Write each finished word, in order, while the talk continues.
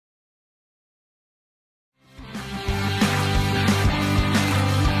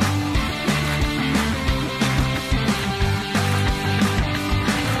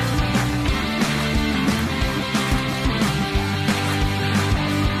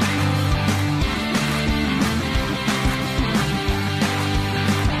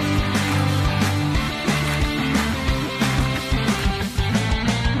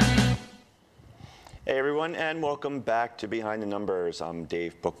and welcome back to Behind the Numbers. I'm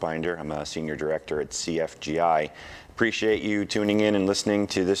Dave Bookbinder. I'm a Senior Director at CFGI. Appreciate you tuning in and listening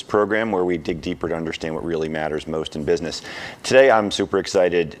to this program where we dig deeper to understand what really matters most in business. Today I'm super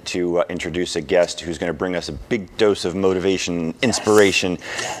excited to introduce a guest who's going to bring us a big dose of motivation, inspiration,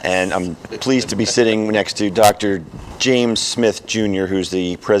 and I'm pleased to be sitting next to Dr. James Smith Jr., who's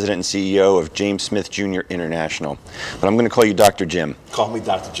the President and CEO of James Smith Jr. International. But I'm going to call you Dr. Jim. Call me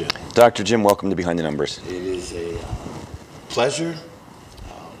Dr. Jim. Dr. Jim, welcome to Behind the Numbers. It is a pleasure.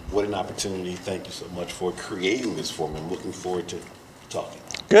 What an opportunity. Thank you so much for creating this for me. I'm looking forward to talking.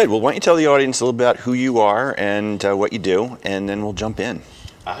 Good. Well, why don't you tell the audience a little bit about who you are and what you do, and then we'll jump in.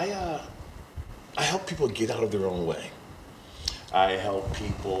 I help people get out of their own way. I help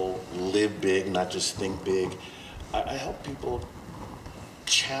people live big, not just think big. I help people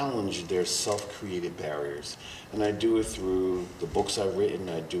challenge their self-created barriers. And I do it through the books I've written.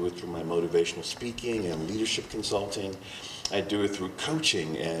 I do it through my motivational speaking and leadership consulting. I do it through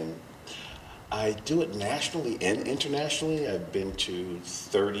coaching, and I do it nationally and internationally. I've been to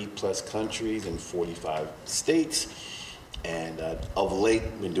 30 plus countries in 45 states. And of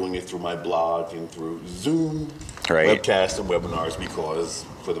late, been doing it through my blog and through Zoom, webcasts and webinars, because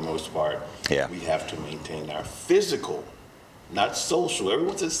for the most part, we have to maintain our physical, not social.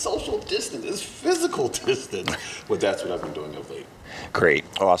 Everyone says social distance. It's physical distance. But that's what I've been doing of late. Great.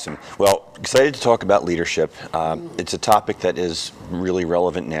 Awesome. Well, excited to talk about leadership. It's a topic that is really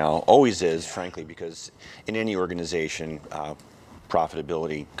relevant now, always is, frankly, because in any organization,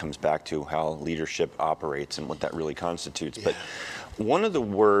 profitability comes back to how leadership operates and what that really constitutes. But one of the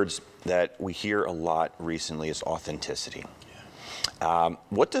words that we hear a lot recently is authenticity.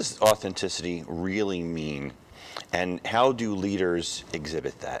 What does authenticity really mean, and how do leaders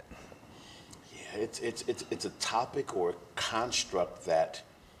exhibit that? Yeah, it's a topic or a construct that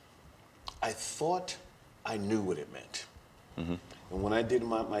I thought I knew what it meant. Mm-hmm. And when I did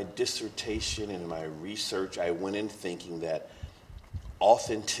my dissertation and my research, I went in thinking that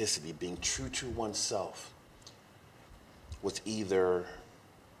authenticity, being true to oneself, was either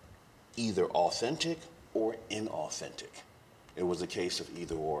authentic or inauthentic. It was a case of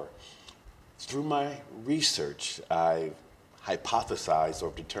either or. Through my research, I hypothesized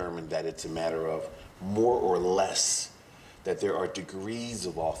or determined that it's a matter of more or less, that there are degrees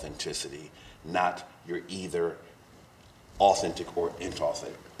of authenticity, not you're either authentic or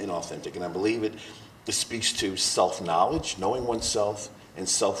inauthentic. And I believe it speaks to self-knowledge, knowing oneself, and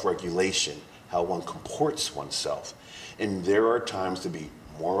self-regulation, how one comports oneself. And there are times to be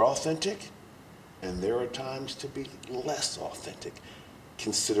more authentic, and there are times to be less authentic,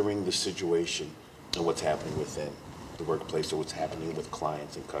 considering the situation and what's happening within the workplace or what's happening with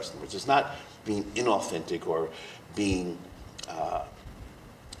clients and customers. It's not being inauthentic or being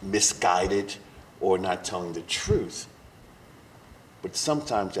misguided or not telling the truth. But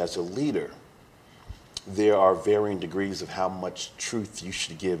sometimes as a leader, there are varying degrees of how much truth you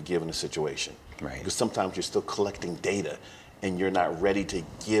should give given a situation. Right. Because sometimes you're still collecting data and you're not ready to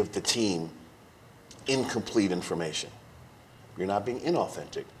give the team incomplete information. You're not being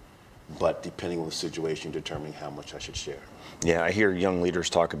inauthentic, but depending on the situation, determining how much I should share. Yeah, I hear young leaders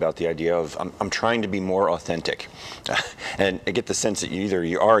talk about the idea of, I'm trying to be more authentic. And I get the sense that either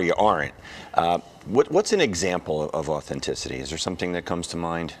you are or you aren't. What's an example of authenticity? Is there something that comes to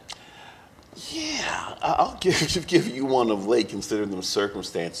mind? Yeah, I'll give you one of late, considering the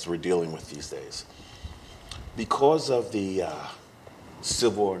circumstances we're dealing with these days. Because of the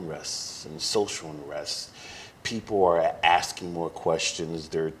civil unrest and social unrest, people are asking more questions,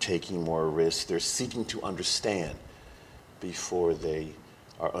 they're taking more risks, they're seeking to understand before they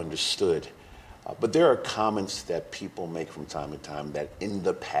are understood. But there are comments that people make from time to time that in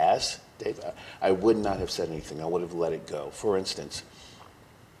the past, Dave, I would not have said anything, I would have let it go. For instance,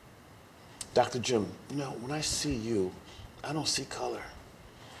 Dr. Jim, when I see you, I don't see color.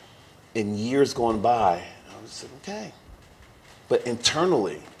 In years going by, I would say, okay. But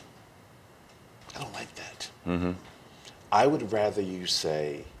internally, I don't like that. Mm-hmm. I would rather you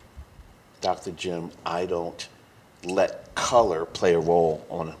say, Dr. Jim, I don't let color play a role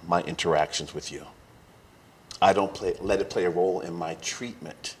on my interactions with you. I don't let it play a role in my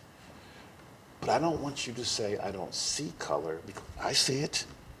treatment. But I don't want you to say I don't see color, because I see it.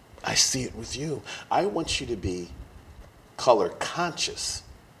 I see it with you. I want you to be color conscious,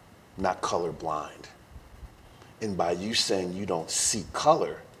 not color blind. And by you saying you don't see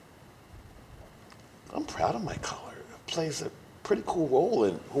color, I'm proud of my color. It plays a pretty cool role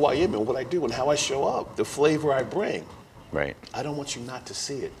in who I am and what I do and how I show up, the flavor I bring. Right. I don't want you not to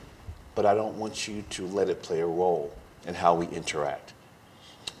see it, but I don't want you to let it play a role in how we interact.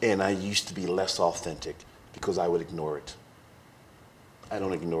 And I used to be less authentic because I would ignore it. I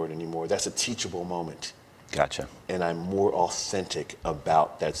don't ignore it anymore. That's a teachable moment. Gotcha. And I'm more authentic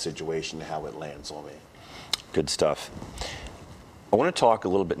about that situation and how it lands on me. Good stuff. I want to talk a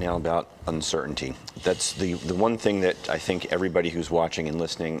little bit now about uncertainty. That's the one thing that I think everybody who's watching and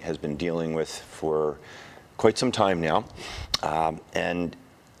listening has been dealing with for quite some time now. And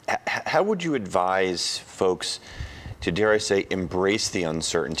how would you advise folks to, dare I say, embrace the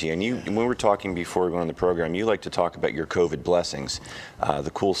uncertainty? And when we were talking before we went on the program, you like to talk about your COVID blessings,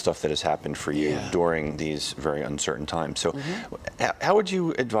 the cool stuff that has happened for you during these very uncertain times. So how would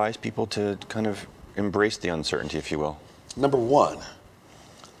you advise people to kind of embrace the uncertainty, if you will? Number one,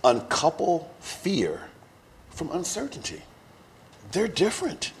 uncouple fear from uncertainty. They're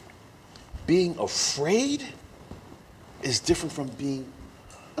different. Being afraid is different from being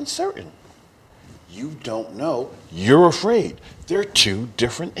uncertain. You don't know, you're afraid. They're two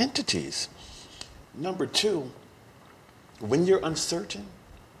different entities. Number two, when you're uncertain,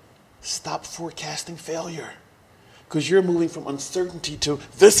 stop forecasting failure. Because you're moving from uncertainty to,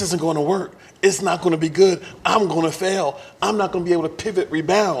 this isn't going to work. It's not going to be good. I'm going to fail. I'm not going to be able to pivot,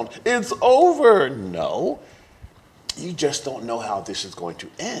 rebound. It's over. No, you just don't know how this is going to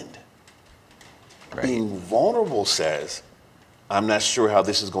end. Right. Being vulnerable says, I'm not sure how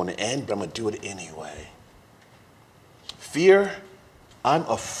this is going to end, but I'm going to do it anyway. Fear, I'm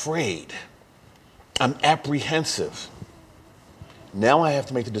afraid. I'm apprehensive. Now I have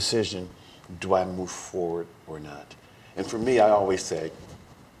to make the decision, do I move forward or not? And for me, I always say,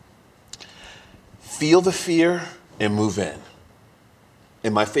 feel the fear and move in.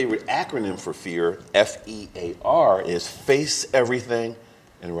 And my favorite acronym for fear, FEAR, is face everything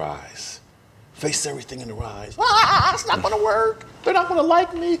and rise. Face everything and rise. It's not going to work. They're not going to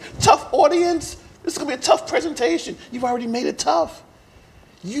like me. Tough audience. This is going to be a tough presentation. You've already made it tough.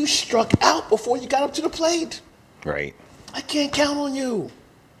 You struck out before you got up to the plate. Right. I can't count on you.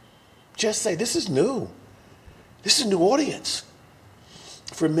 Just say, this is new. This is a new audience.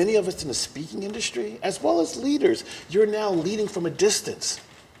 For many of us in the speaking industry, as well as leaders, you're now leading from a distance.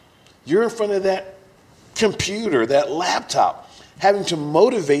 You're in front of that computer, that laptop, having to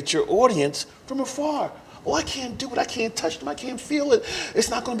motivate your audience from afar. Oh, I can't do it. I can't touch them. I can't feel it.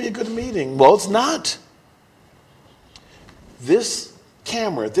 It's not going to be a good meeting. Well, it's not. This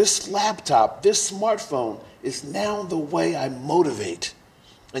camera, this laptop, this smartphone is now the way I motivate.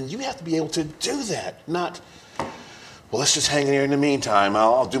 And you have to be able to do that, not, well, let's just hang in here in the meantime.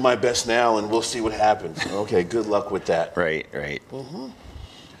 I'll do my best now and we'll see what happens. Okay, good luck with that. Right, right. Mm-hmm.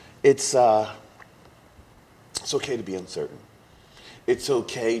 It's okay to be uncertain. It's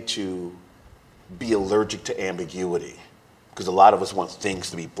okay to be allergic to ambiguity, because a lot of us want things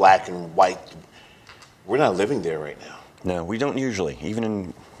to be black and white. We're not living there right now. No, we don't usually, even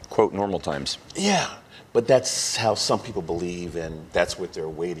in, quote, normal times. Yeah, but that's how some people believe, and that's what they're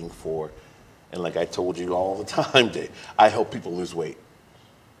waiting for. And like I told you all the time, Dave, I help people lose weight.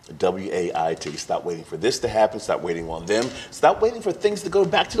 WAIT. Stop waiting for this to happen. Stop waiting on them. Stop waiting for things to go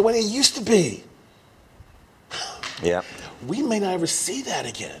back to the way they used to be. Yeah. We may not ever see that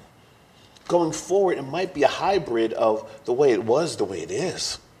again. Going forward, it might be a hybrid of the way it was, the way it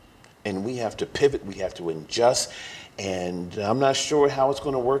is. And we have to pivot. We have to adjust. And I'm not sure how it's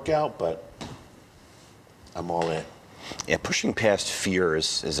going to work out, but I'm all in. Yeah, pushing past fear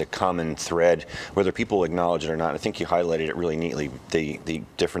is a common thread, whether people acknowledge it or not. I think you highlighted it really neatly, the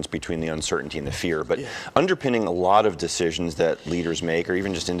difference between the uncertainty and the fear. But underpinning a lot of decisions that leaders make, or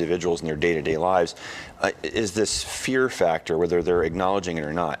even just individuals in their day-to-day lives, is this fear factor, whether they're acknowledging it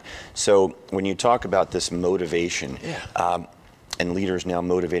or not. So when you talk about this motivation, and leaders now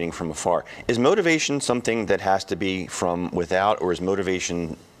motivating from afar, is motivation something that has to be from without, or is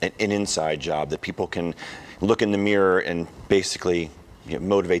motivation an inside job that people can look in the mirror and basically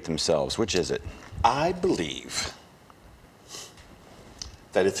motivate themselves? Which is it? I believe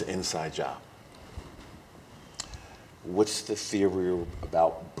that it's an inside job. What's the theory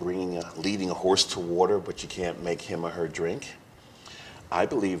about leading a horse to water, but you can't make him or her drink? I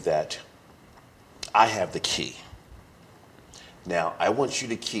believe that I have the key. Now, I want you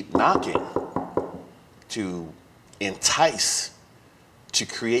to keep knocking to entice, to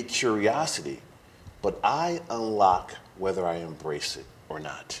create curiosity, but I unlock whether I embrace it or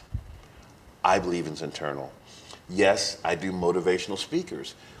not. I believe it's internal. Yes, I do motivational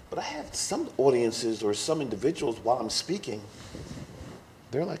speakers, but I have some audiences or some individuals while I'm speaking,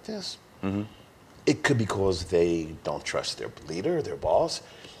 they're like this. Mm-hmm. It could be because they don't trust their leader, their boss.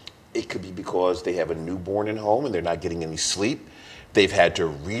 It could be because they have a newborn at home and they're not getting any sleep. They've had to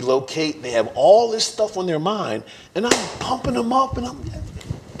relocate. They have all this stuff on their mind, and I'm pumping them up, and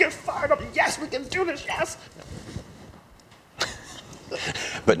get fired up. Yes, we can do this, yes.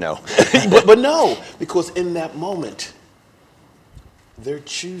 But no. but no, because in that moment, they're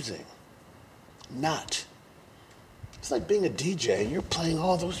choosing not. It's like being a DJ and you're playing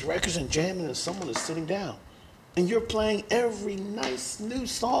all those records and jamming and someone is sitting down. And you're playing every nice new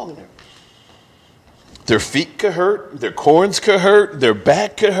song. And their feet could hurt, their corns could hurt, their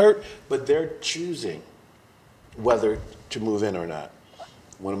back could hurt, but they're choosing whether to move in or not.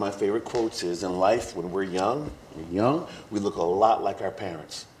 One of my favorite quotes is, in life, when we're young, we look a lot like our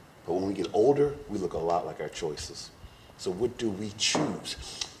parents. But when we get older, we look a lot like our choices. So what do we choose?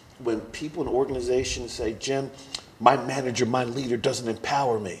 When people in organizations say, Jim, my manager, my leader doesn't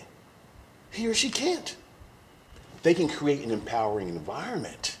empower me, he or she can't. They can create an empowering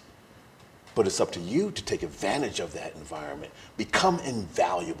environment, but it's up to you to take advantage of that environment. Become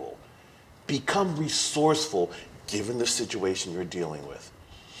invaluable. Become resourceful given the situation you're dealing with.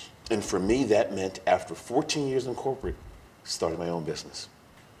 And for me, that meant after 14 years in corporate, starting my own business.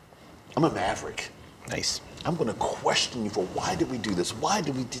 I'm a maverick. Nice. I'm going to question you for why did we do this? Why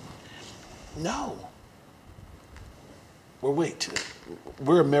did we do? No. Well, wait.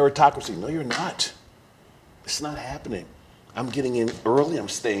 We're a meritocracy. No, you're not. It's not happening. I'm getting in early. I'm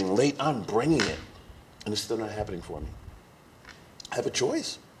staying late. I'm bringing it. And it's still not happening for me. I have a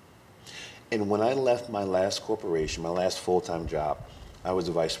choice. And when I left my last corporation, my last full-time job, I was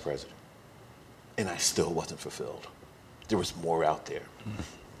a vice president. And I still wasn't fulfilled. There was more out there.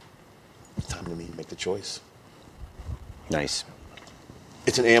 It's time to make the choice. Nice.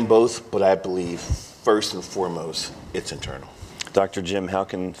 It's an and both, but I believe first and foremost, it's internal. Dr. Jim, how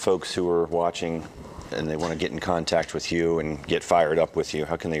can folks who are watching and they want to get in contact with you and get fired up with you,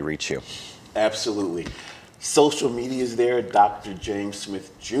 how can they reach you? Absolutely. Social media is there, Dr. James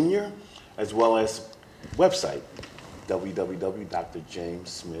Smith Jr., as well as website,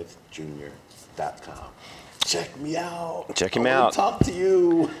 www.drjamessmithjr.com. Check me out. Check him I out. want to talk to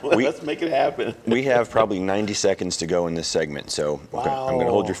you. Let's make it happen. We have probably 90 seconds to go in this segment, so Wow. I'm going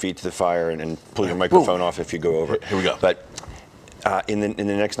to hold your feet to the fire and pull your microphone off if you go over. Here we go. But in the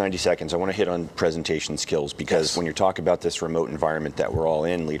next 90 seconds, I want to hit on presentation skills, because when you're talking about this remote environment that we're all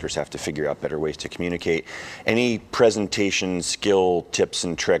in, leaders have to figure out better ways to communicate. Any presentation skill tips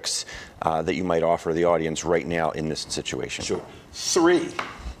and tricks that you might offer the audience right now in this situation? Sure. 3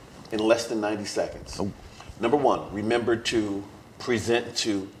 in less than 90 seconds. Oh. Number 1, remember to present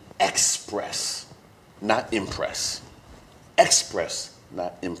to express, not impress. Express,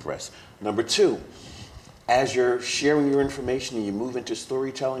 not impress. Number 2, as you're sharing your information and you move into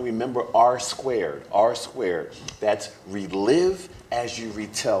storytelling, remember R squared. R squared. That's relive as you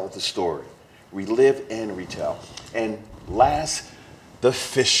retell the story. Relive and retell. And last, the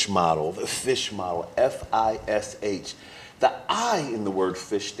fish model. The fish model, F-I-S-H. The I in the word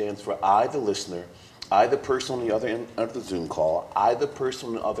fish stands for I, the listener, I, the person on the other end of the Zoom call, I, the person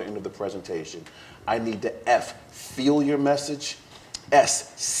on the other end of the presentation. I need the F, feel your message,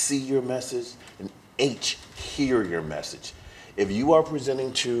 S, see your message, and H, hear your message. If you are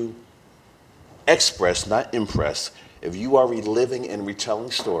presenting to express, not impress, if you are reliving and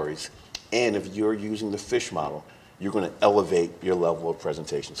retelling stories, and if you're using the fish model, you're going to elevate your level of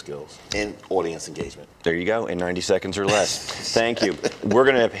presentation skills and audience engagement. There you go, in 90 seconds or less. Thank you. We're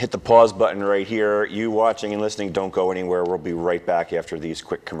going to hit the pause button right here. You watching and listening, don't go anywhere. We'll be right back after these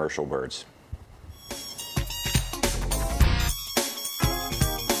quick commercial words.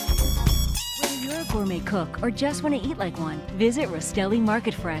 Gourmet cook or just want to eat like one, visit Rostelli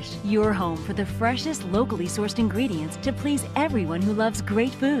Market Fresh, your home for the freshest locally sourced ingredients to please everyone who loves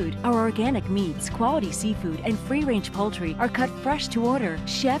great food. Our organic meats, quality seafood, and free-range poultry are cut fresh to order.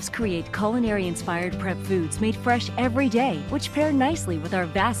 Chefs create culinary-inspired prep foods made fresh every day, which pair nicely with our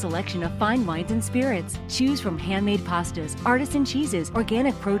vast selection of fine wines and spirits. Choose from handmade pastas, artisan cheeses,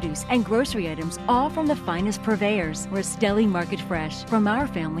 organic produce, and grocery items, all from the finest purveyors. Rostelli Market Fresh, from our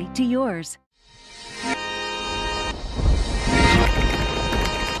family to yours.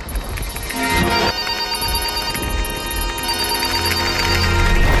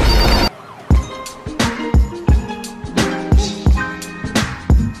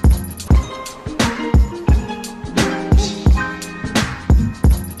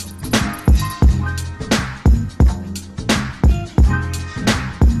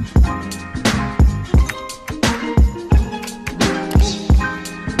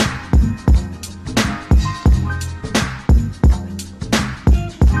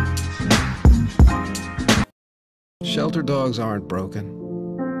 Shelter dogs aren't broken.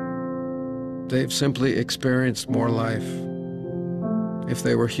 They've simply experienced more life. If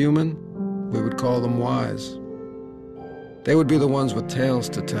they were human, we would call them wise. They would be the ones with tales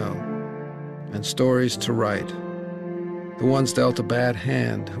to tell and stories to write, the ones dealt a bad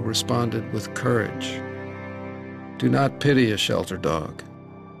hand who responded with courage. Do not pity a shelter dog.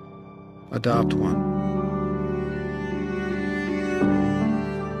 Adopt one.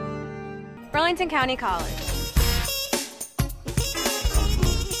 Burlington County College.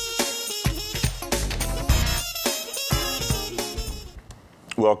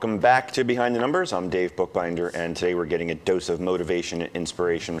 Welcome back to Behind the Numbers. I'm Dave Bookbinder, and today we're getting a dose of motivation and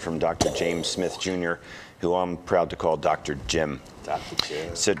inspiration from Dr. James Smith Jr., who I'm proud to call Dr. Jim. Dr.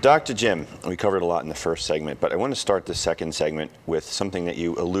 Jim. So, Dr. Jim, we covered a lot in the first segment, but I want to start the second segment with something that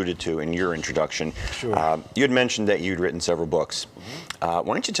you alluded to in your introduction. Sure. You had mentioned that you'd written several books. Why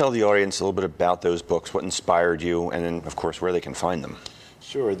don't you tell the audience a little bit about those books, what inspired you, and then, of course, where they can find them?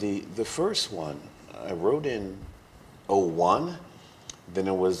 Sure. The first one I wrote in '01. Then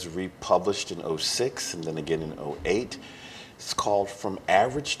it was republished in '06 and then again in '08. It's called From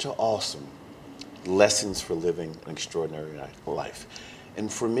Average to Awesome, Lessons for Living an Extraordinary Life. And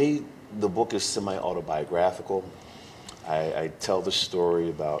for me, the book is semi-autobiographical. I tell the story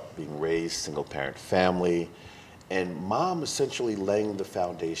about being raised single-parent family and mom essentially laying the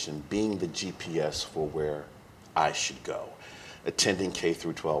foundation, being the GPS for where I should go. Attending K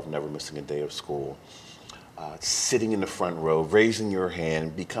through 12, never missing a day of school. Sitting in the front row, raising your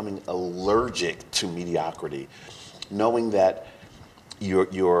hand, becoming allergic to mediocrity, knowing that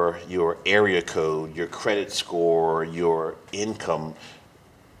your area code, your credit score, your income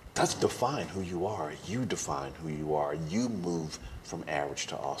doesn't define who you are. You define who you are. You move from average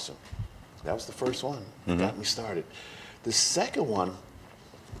to awesome. That was the first one. Got me started. The second one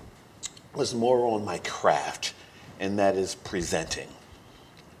was more on my craft, and that is presenting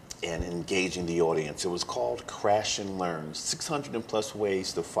and engaging the audience. It was called Crash and Learn, 600 and plus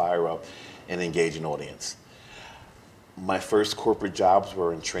ways to fire up and engage an audience. My first corporate jobs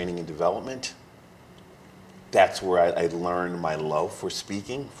were in training and development. That's where I learned my love for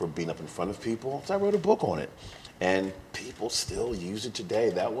speaking, for being up in front of people. So I wrote a book on it. And people still use it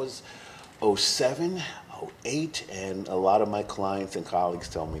today. That was '07, '08, and a lot of my clients and colleagues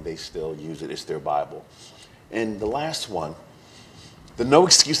tell me they still use it. It's their Bible. And the last one, The No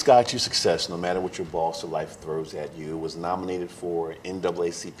Excuse Guide to Success, no matter what your boss or life throws at you, was nominated for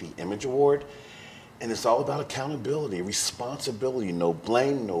NAACP Image Award. And it's all about accountability, responsibility, no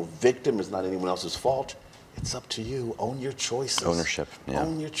blame, no victim. It's not anyone else's fault. It's up to you. Own your choices. Ownership, yeah.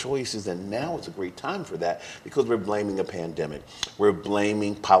 Own your choices. And now is a great time for that because we're blaming a pandemic. We're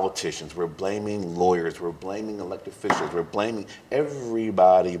blaming politicians. We're blaming lawyers. We're blaming elected officials. We're blaming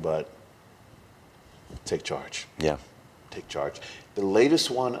everybody but take charge. Yeah. Take charge. The latest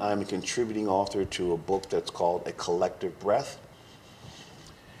one, I'm a contributing author to a book that's called A Collective Breath.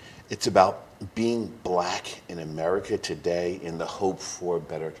 It's about being black in America today in the hope for a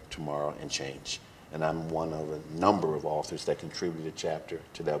better tomorrow and change. And I'm one of a number of authors that contributed a chapter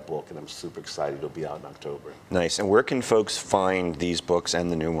to that book, and I'm super excited it'll be out in October. Nice. And where can folks find these books and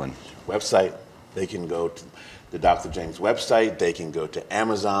the new one? Website, they can go to the Dr. James website, they can go to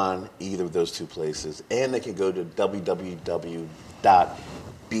Amazon, either of those two places, and they can go to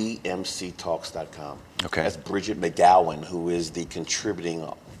www.bmctalks.com. Okay. That's Bridget McGowan, who is the contributing.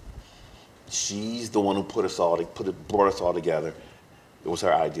 She's the one who brought us all together. It was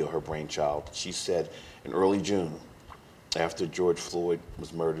her idea, her brainchild. She said in early June, after George Floyd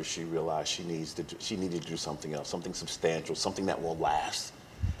was murdered, she realized she needed to do something else, something substantial, something that will last.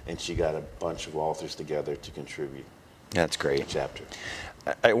 And she got a bunch of authors together to contribute. That's great. A chapter.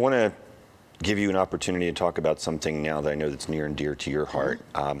 I want to give you an opportunity to talk about something now that I know that's near and dear to your heart,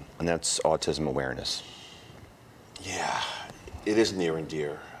 and that's autism awareness. Yeah, it is near and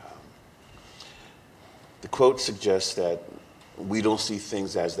dear. The quote suggests that we don't see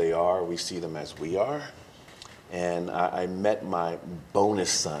things as they are, we see them as we are. And I met my bonus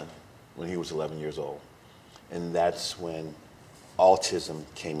son when he was 11 years old. And that's when autism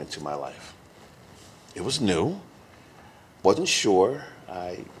came into my life. It was new, wasn't sure.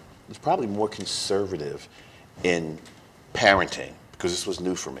 I was probably more conservative in parenting because this was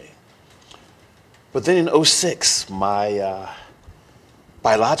new for me. But then in '06, my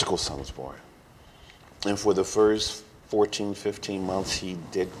biological son was born. And for the first 14, 15 months, he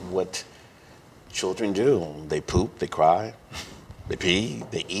did what children do. They poop, they cry, they pee,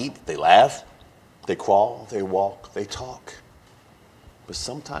 they eat, they laugh, they crawl, they walk, they talk. But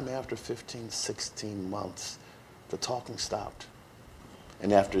sometime after 15, 16 months, the talking stopped.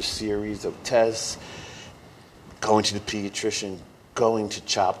 And after a series of tests, going to the pediatrician, going to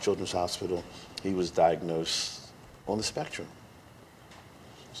CHOP Children's Hospital, he was diagnosed on the spectrum.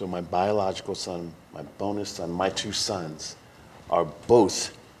 So my biological son, my bonus son, my two sons are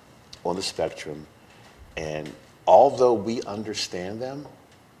both on the spectrum. And although we understand them,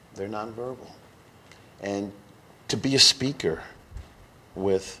 they're nonverbal. And to be a speaker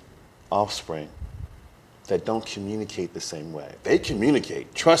with offspring that don't communicate the same way. They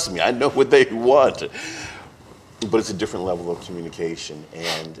communicate, trust me, I know what they want. But it's a different level of communication.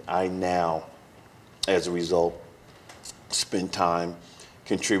 And I now, as a result, spend time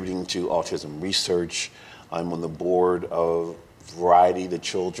contributing to autism research. I'm on the board of Variety, the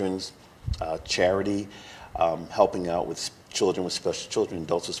children's charity, helping out with children,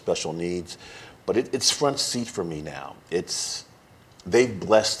 adults with special needs. But it's front seat for me now. They've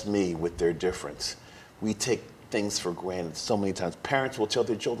blessed me with their difference. We take things for granted so many times. Parents will tell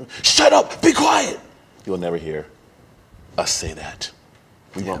their children, shut up, be quiet. You'll never hear us say that.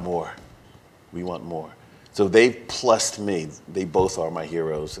 We want more. We want more. So they've plussed me. They both are my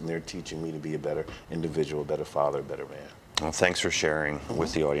heroes, and they're teaching me to be a better individual, a better father, a better man. Well, thanks for sharing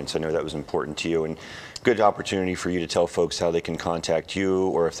with the audience. I know that was important to you, and good opportunity for you to tell folks how they can contact you,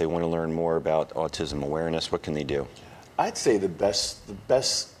 or if they want to learn more about autism awareness, what can they do? I'd say the best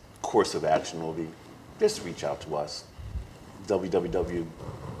course of action will be just reach out to us,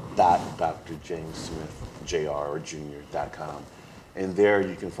 www.drjamessmithjr.com. And there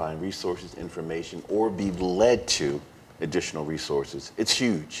you can find resources, information, or be led to additional resources. It's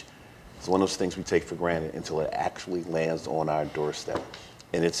huge. It's one of those things we take for granted until it actually lands on our doorstep.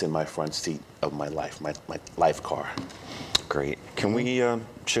 And it's in my front seat of my life, my life car. Great. Can we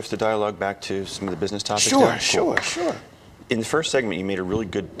shift the dialogue back to some of the business topics? Sure, now? sure. In the first segment, you made a really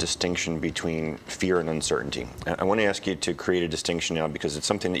good distinction between fear and uncertainty. I want to ask you to create a distinction now because it's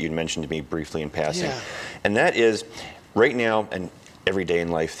something that you'd mentioned to me briefly in passing. Yeah. And that is, right now and every day in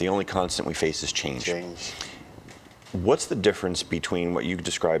life, the only constant we face is change. What's the difference between what you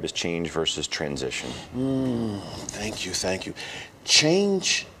describe as change versus transition? Thank you.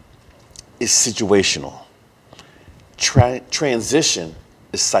 Change is situational. Transition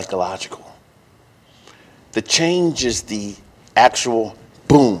is psychological. The change is the actual,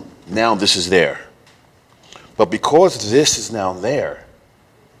 boom, now this is there. But because this is now there,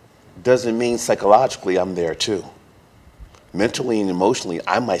 doesn't mean psychologically I'm there too. Mentally and emotionally,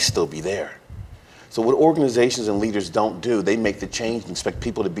 I might still be there. So what organizations and leaders don't do, they make the change and expect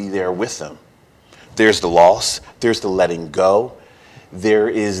people to be there with them. There's the loss, there's the letting go, there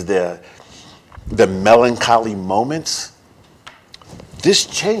is the melancholy moments. This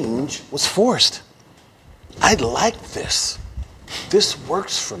change was forced. I like this. This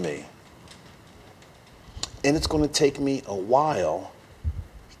works for me. And it's going to take me a while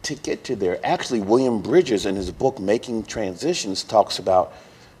to get to there. Actually, William Bridges, in his book, Making Transitions, talks about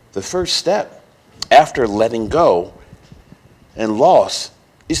the first step after letting go and loss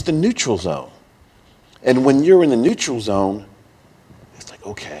is the neutral zone. And when you're in the neutral zone, it's like,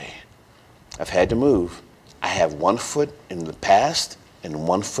 okay, I've had to move. I have 1 foot in the past and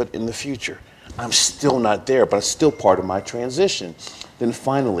 1 foot in the future. I'm still not there, but it's still part of my transition. Then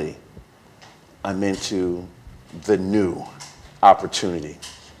finally, I'm into the new opportunity.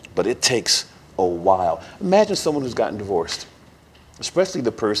 But it takes a while. Imagine someone who's gotten divorced, especially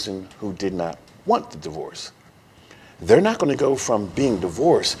the person who did not want the divorce. They're not going to go from being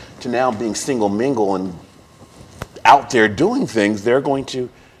divorced to now being single mingle and out there doing things. They're going to,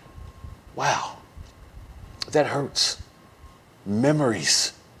 wow, that hurts.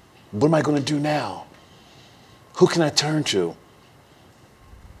 Memories. What am I going to do now? Who can I turn to?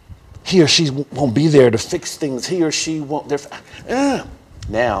 He or she won't be there to fix things. He or she won't.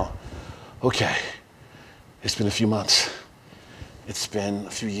 Now, okay, it's been a few months. It's been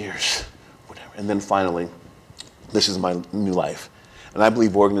a few years, whatever. And then finally, this is my new life. And I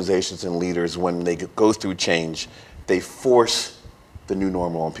believe organizations and leaders, when they go through change, they force the new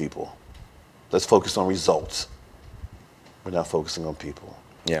normal on people. Let's focus on results. We're not focusing on people.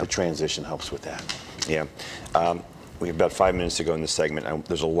 Yeah. The transition helps with that. Yeah. We have about 5 minutes to go in this segment.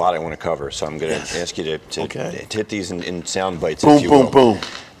 There's a lot I want to cover, so I'm going to ask you to hit these in sound bites, if you will. Boom.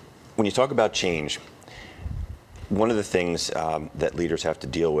 When you talk about change, one of the things that leaders have to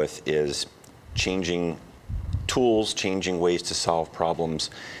deal with is changing tools, changing ways to solve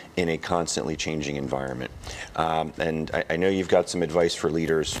problems in a constantly changing environment. And I know you've got some advice for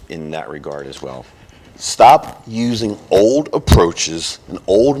leaders in that regard as well. Stop using old approaches, an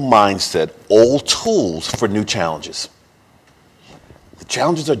old mindset, old tools for new challenges. The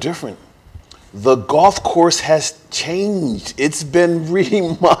challenges are different. The golf course has changed. It's been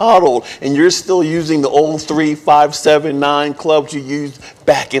remodeled, and you're still using the old 3, 5, 7, 9 clubs you used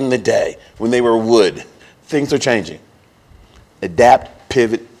back in the day when they were wood. Things are changing. Adapt,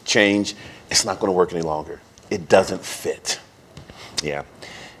 pivot, change, it's not going to work any longer. It doesn't fit. Yeah.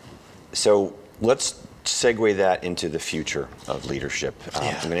 So let's segue that into the future of leadership.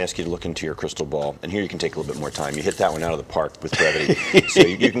 I'm going to ask you to look into your crystal ball, and here you can take a little bit more time. You hit that one out of the park with brevity, so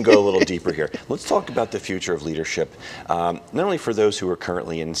you can go a little deeper here. Let's talk about the future of leadership, not only for those who are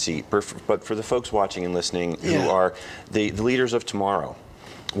currently in seat, but for the folks watching and listening who are the leaders of tomorrow.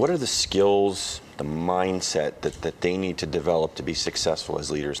 What are the skills, the mindset that they need to develop to be successful as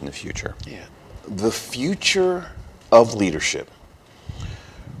leaders in the future? Yeah. The future of leadership,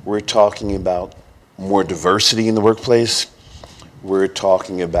 we're talking about more diversity in the workplace. We're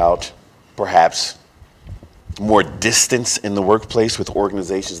talking about perhaps more distance in the workplace with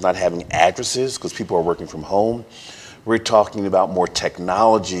organizations not having addresses because people are working from home. We're talking about more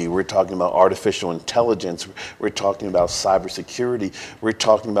technology. We're talking about artificial intelligence. We're talking about cybersecurity. We're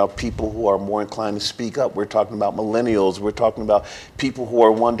talking about people who are more inclined to speak up. We're talking about millennials. We're talking about people who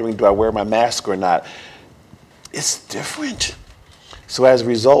are wondering, do I wear my mask or not? It's different. So as a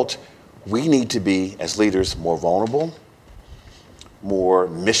result, we need to be, as leaders, more vulnerable, more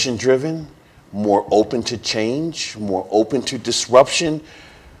mission-driven, more open to change, more open to disruption.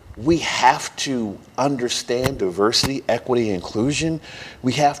 We have to understand diversity, equity, and inclusion.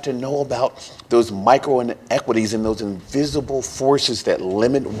 We have to know about those micro inequities and those invisible forces that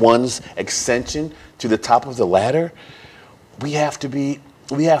limit one's ascension to the top of the ladder. We have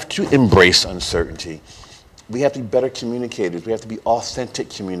to embrace uncertainty. We have to be better communicators. We have to be authentic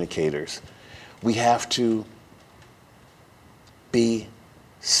communicators. We have to be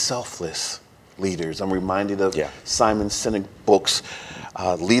selfless leaders. I'm reminded of Simon Sinek books,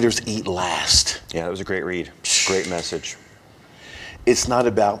 Leaders Eat Last. Yeah, that was a great read. Great message. It's not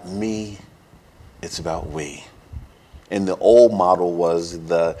about me, it's about we. And the old model was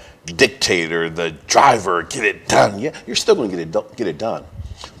the dictator, the driver, get it done. Yeah, you're still going to get it done.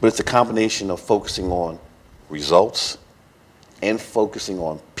 But it's a combination of focusing on results and focusing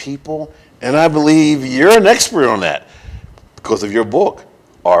on people. And I believe you're an expert on that because of your book,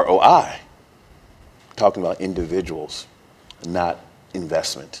 ROI, talking about individuals, not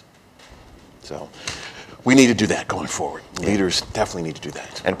investment. So we need to do that going forward. Leaders definitely need to do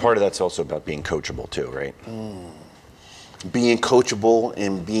that. And part of that's also about being coachable too, right? Being coachable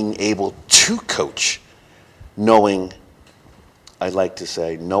and being able to coach, knowing, I like to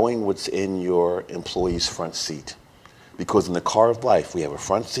say, knowing what's in your employee's front seat. Because in the car of life, we have a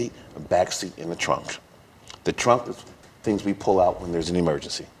front seat, a back seat, and a trunk. The trunk is things we pull out when there's an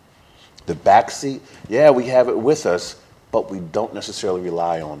emergency. The back seat, yeah, we have it with us, but we don't necessarily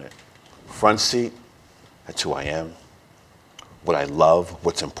rely on it. Front seat, that's who I am, what I love,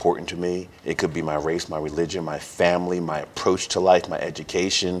 what's important to me. It could be my race, my religion, my family, my approach to life, my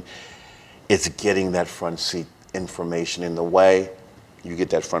education. It's getting that front seat information. In the way you get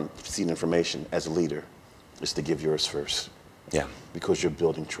that front seat information as a leader is to give yours first. Yeah. Because you're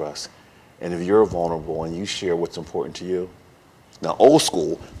building trust. And if you're vulnerable and you share what's important to you, now old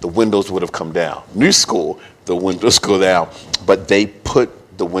school, the windows would have come down. New school, the windows go down. But they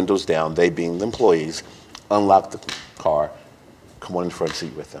put the windows down, they being the employees, unlock the car, come on in the front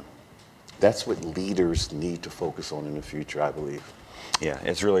seat with them. That's what leaders need to focus on in the future, I believe. Yeah,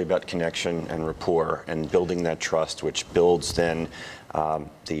 it's really about connection and rapport and building that trust, which builds then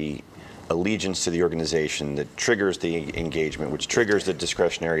the allegiance to the organization that triggers the engagement, which triggers the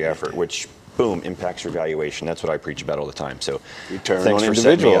discretionary effort, which, boom, impacts your valuation. That's what I preach about all the time. So Return thanks on for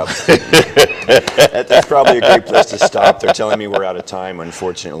setting me individual. up. That's probably a great place to stop. They're telling me we're out of time,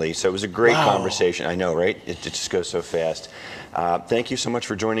 unfortunately. So it was a great conversation. I know, right? It just goes so fast. Thank you so much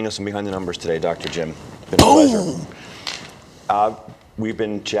for joining us on Behind the Numbers today, Dr. Jim. It's been a pleasure. We've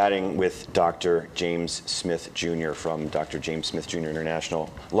been chatting with Dr. James Smith Jr. from Dr. James Smith Jr.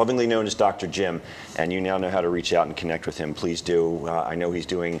 International, lovingly known as Dr. Jim, and you now know how to reach out and connect with him. Please do. I know he's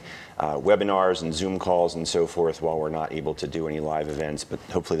doing webinars and Zoom calls and so forth while we're not able to do any live events, but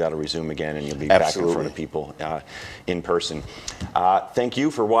hopefully that'll resume again and you'll be back in front of people in person. Thank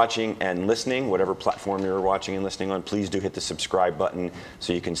you for watching and listening. Whatever platform you're watching and listening on, please do hit the subscribe button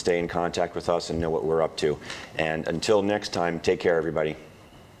so you can stay in contact with us and know what we're up to. And until next time, take care, everybody.